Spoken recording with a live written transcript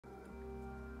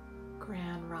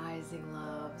Grand Rising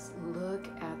loves, look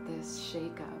at this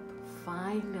shakeup.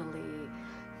 Finally,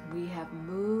 we have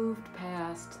moved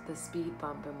past the speed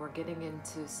bump and we're getting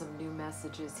into some new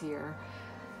messages here.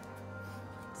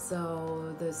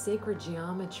 So the sacred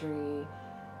geometry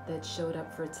that showed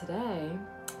up for today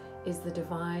is the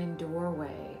divine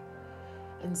doorway.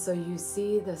 And so you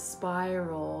see the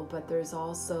spiral, but there's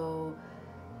also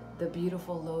the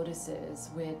beautiful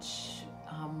lotuses, which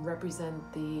represent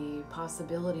the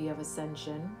possibility of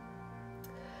ascension.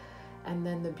 And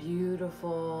then the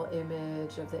beautiful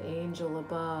image of the angel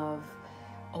above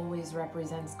always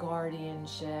represents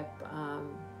guardianship,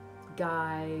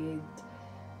 guide,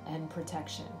 and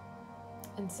protection.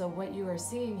 And so what you are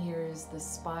seeing here is the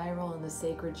spiral and the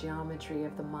sacred geometry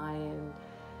of the Mayan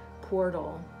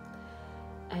portal.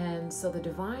 And so the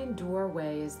divine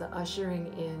doorway is the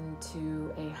ushering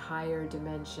into a higher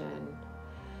dimension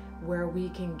where we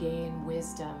can gain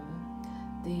wisdom,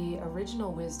 the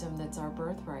original wisdom that's our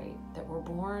birthright, that we're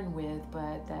born with,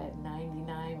 but that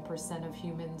 99% of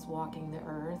humans walking the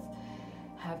earth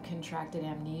have contracted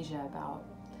amnesia about.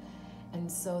 And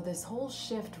so this whole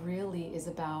shift really is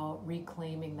about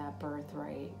reclaiming that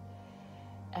birthright.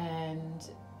 And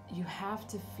you have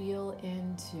to feel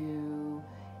into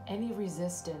any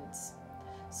resistance.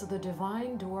 So the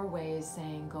divine doorway is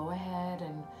saying, go ahead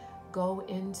and go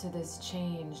into this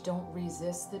change. Don't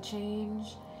resist the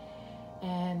change.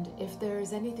 And if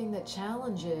there's anything that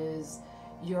challenges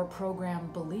your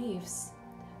programmed beliefs,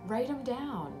 write them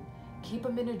down. Keep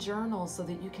them in a journal so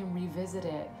that you can revisit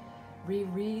it,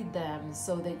 reread them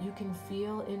so that you can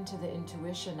feel into the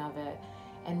intuition of it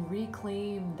and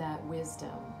reclaim that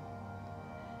wisdom.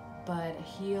 But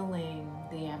healing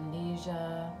the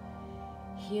amnesia,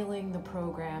 healing the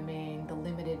programming, the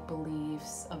limited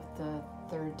beliefs of the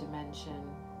third dimension.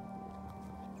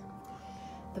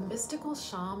 The mystical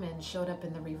shaman showed up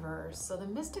in the reverse. So the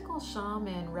mystical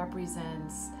shaman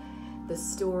represents the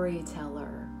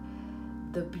storyteller,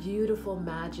 the beautiful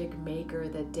magic maker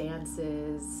that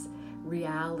dances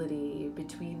reality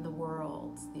between the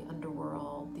worlds, the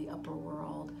underworld, the upper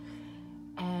world.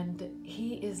 And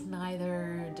he is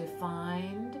neither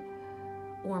defined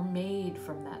or made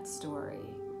from that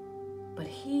story, but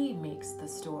he makes the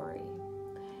story.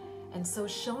 And so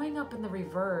showing up in the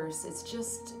reverse, it's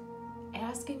just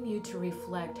asking you to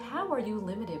reflect, how are you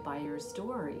limited by your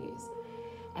stories?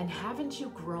 And haven't you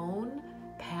grown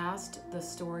past the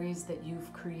stories that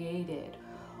you've created?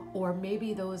 Or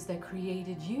maybe those that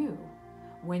created you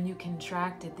when you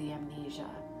contracted the amnesia.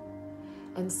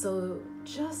 And so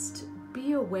just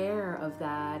be aware of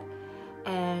that.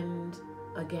 And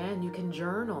again, you can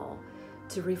journal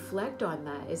to reflect on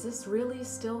that. Is this really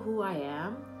still who I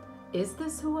am? Is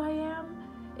this who I am?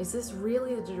 Is this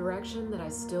really the direction that I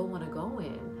still want to go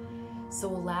in? So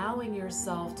allowing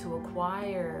yourself to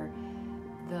acquire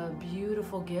the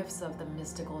beautiful gifts of the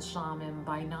mystical shaman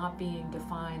by not being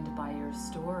defined by your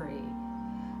story,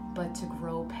 but to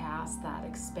grow past that,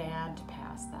 expand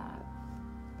past that.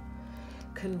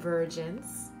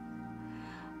 Convergence.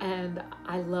 And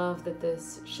I love that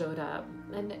this showed up.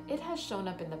 And it has shown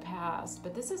up in the past,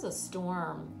 but this is a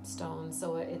storm stone,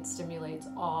 so it stimulates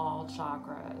all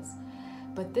chakras.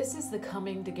 But this is the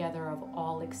coming together of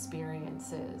all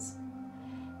experiences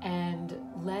and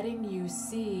letting you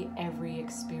see every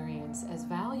experience as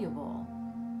valuable.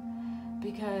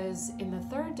 Because in the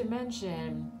third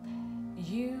dimension,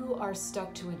 you are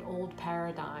stuck to an old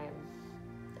paradigm.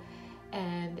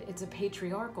 And it's a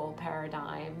patriarchal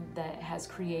paradigm that has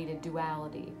created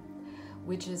duality,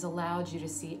 which has allowed you to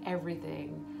see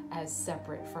everything as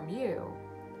separate from you.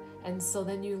 And so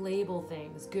then you label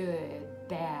things good,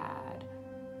 bad,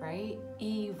 right?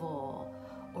 Evil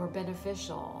or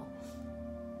beneficial,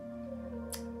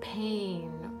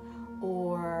 pain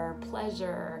or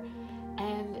pleasure.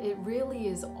 And it really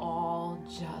is all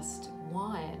just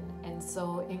one. And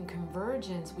so in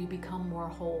convergence, we become more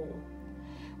whole.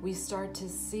 We start to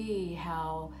see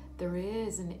how there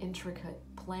is an intricate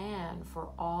plan for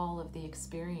all of the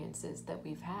experiences that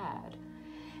we've had.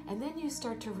 And then you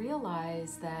start to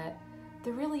realize that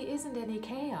there really isn't any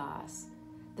chaos,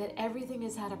 that everything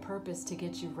has had a purpose to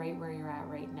get you right where you're at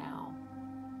right now.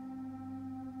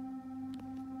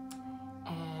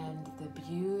 And the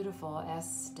beautiful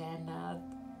Estana,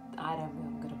 I don't know,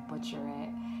 I'm going to butcher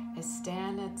it,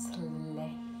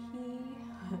 Estanatlehi,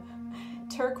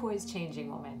 turquoise changing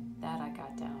woman, that I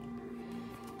got down.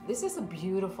 This is a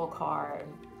beautiful card.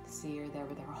 See her there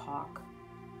with her hawk.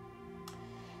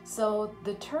 So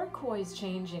the turquoise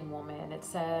changing woman, it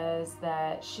says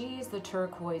that she's the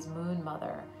turquoise moon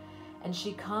mother, and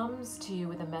she comes to you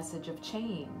with a message of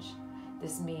change.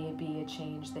 This may be a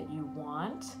change that you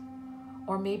want,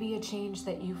 or maybe a change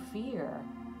that you fear.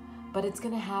 But it's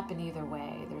going to happen either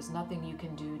way. There's nothing you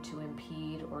can do to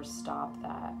impede or stop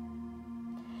that.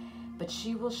 But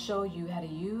she will show you how to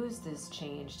use this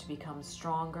change to become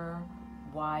stronger,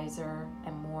 wiser,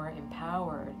 and more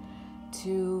empowered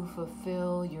to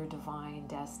fulfill your divine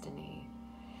destiny.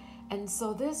 And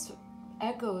so this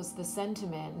echoes the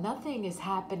sentiment, nothing is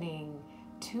happening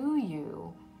to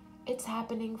you, it's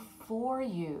happening for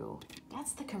you.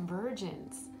 That's the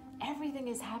convergence. Everything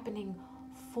is happening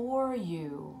for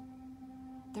you.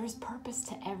 There's purpose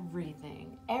to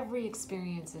everything. Every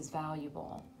experience is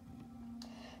valuable.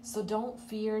 So don't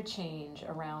fear change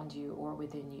around you or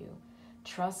within you.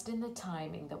 Trust in the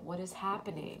timing that what is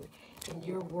happening in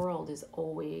your world is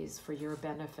always for your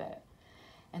benefit.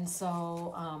 And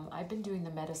so I've been doing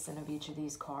the medicine of each of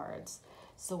these cards.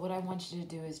 So what I want you to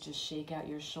do is just shake out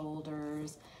your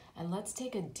shoulders and let's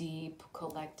take a deep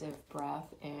collective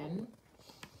breath in,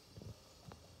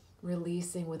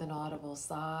 releasing with an audible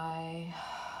sigh.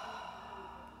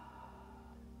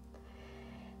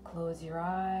 Close your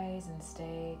eyes and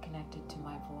stay connected to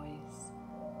my voice.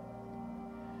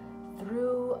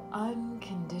 Through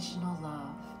unconditional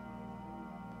love,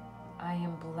 I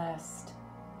am blessed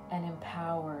and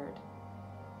empowered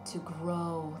to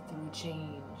grow through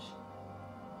change.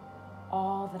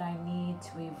 All that I need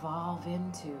to evolve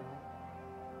into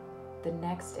the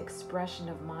next expression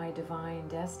of my divine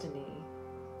destiny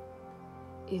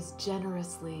is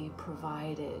generously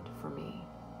provided for me.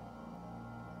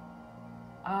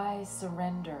 I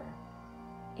surrender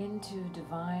into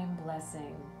divine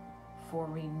blessing for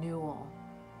renewal.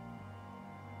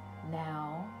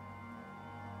 Now,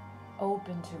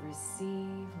 open to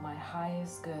receive my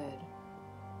highest good.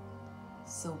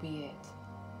 So be it.